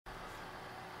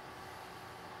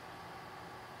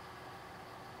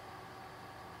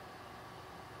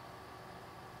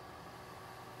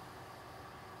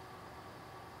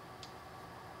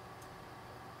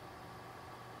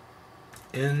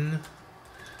In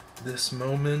this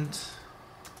moment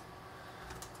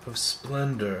of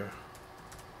splendor,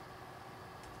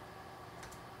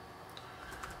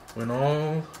 when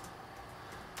all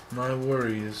my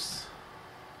worries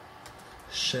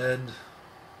shed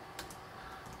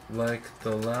like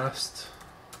the last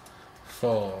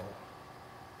fall,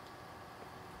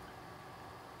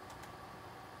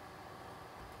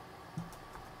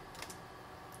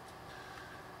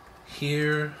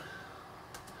 here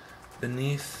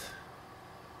beneath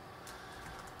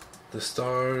the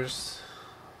stars,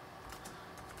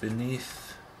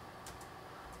 beneath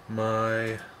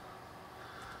my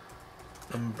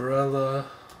umbrella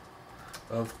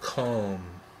of calm,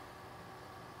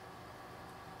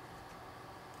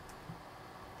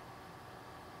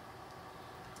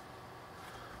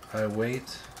 I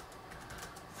wait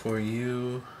for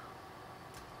you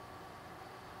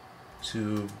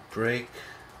to break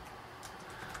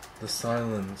the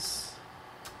silence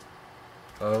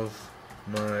of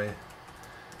my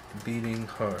beating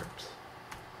heart.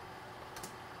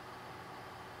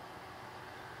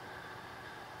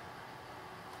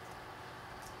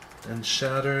 And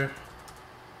shatter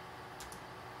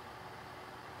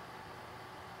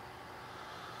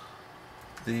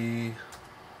the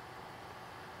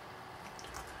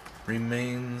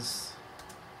remains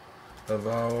of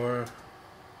our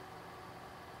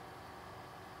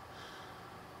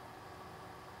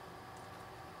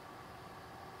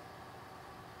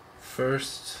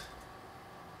first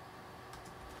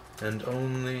and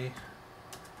only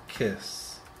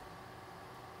kiss.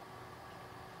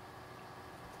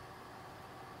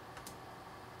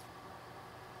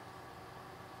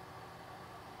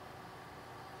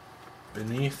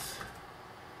 Beneath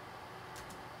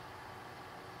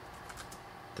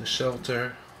the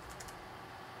shelter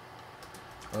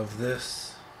of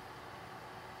this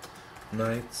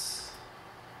night's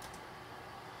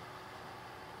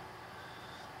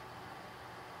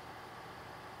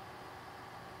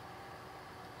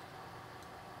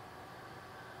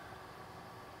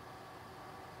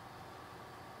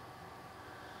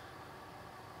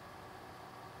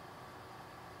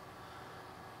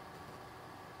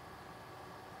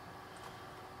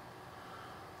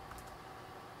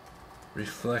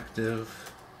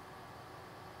reflective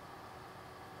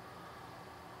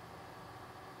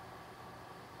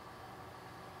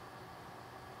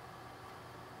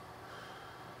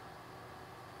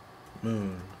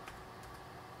moon.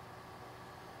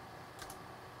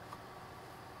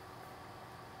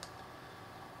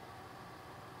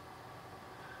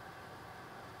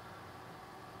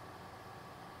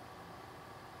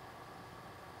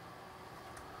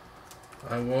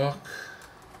 I walk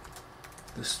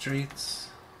the streets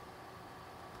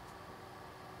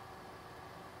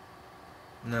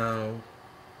now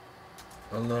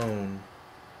alone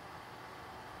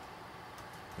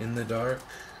in the dark,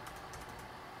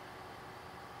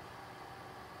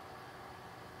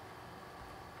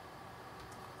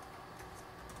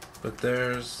 but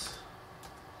there's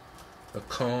a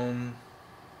calm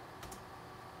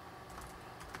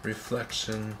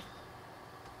reflection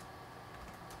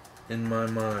in my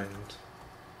mind.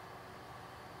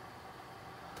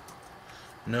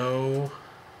 No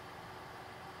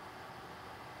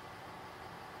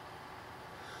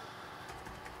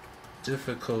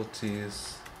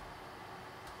difficulties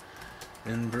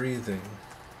in breathing,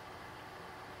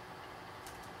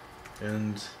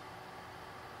 and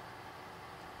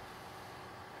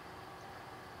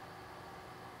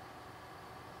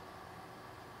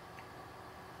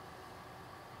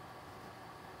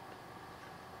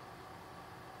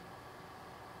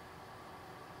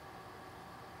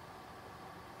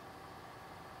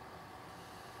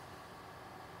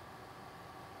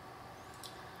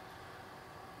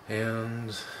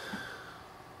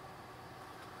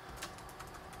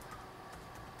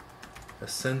a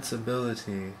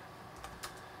sensibility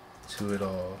to it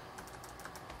all.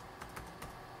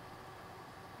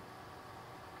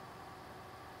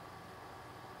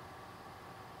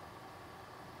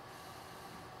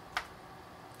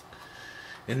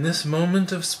 In this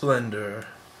moment of splendor,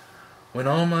 when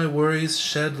all my worries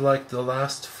shed like the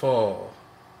last fall,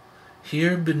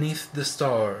 here beneath the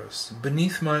stars,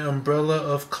 beneath my umbrella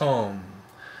of calm,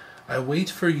 I wait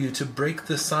for you to break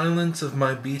the silence of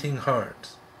my beating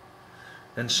heart,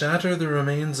 and shatter the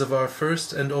remains of our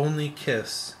first and only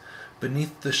kiss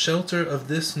beneath the shelter of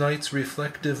this night's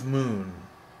reflective moon.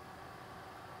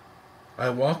 I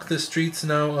walk the streets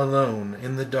now alone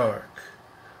in the dark,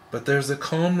 but there's a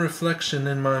calm reflection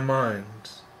in my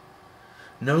mind,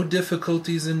 no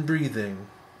difficulties in breathing,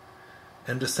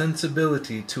 and a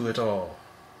sensibility to it all.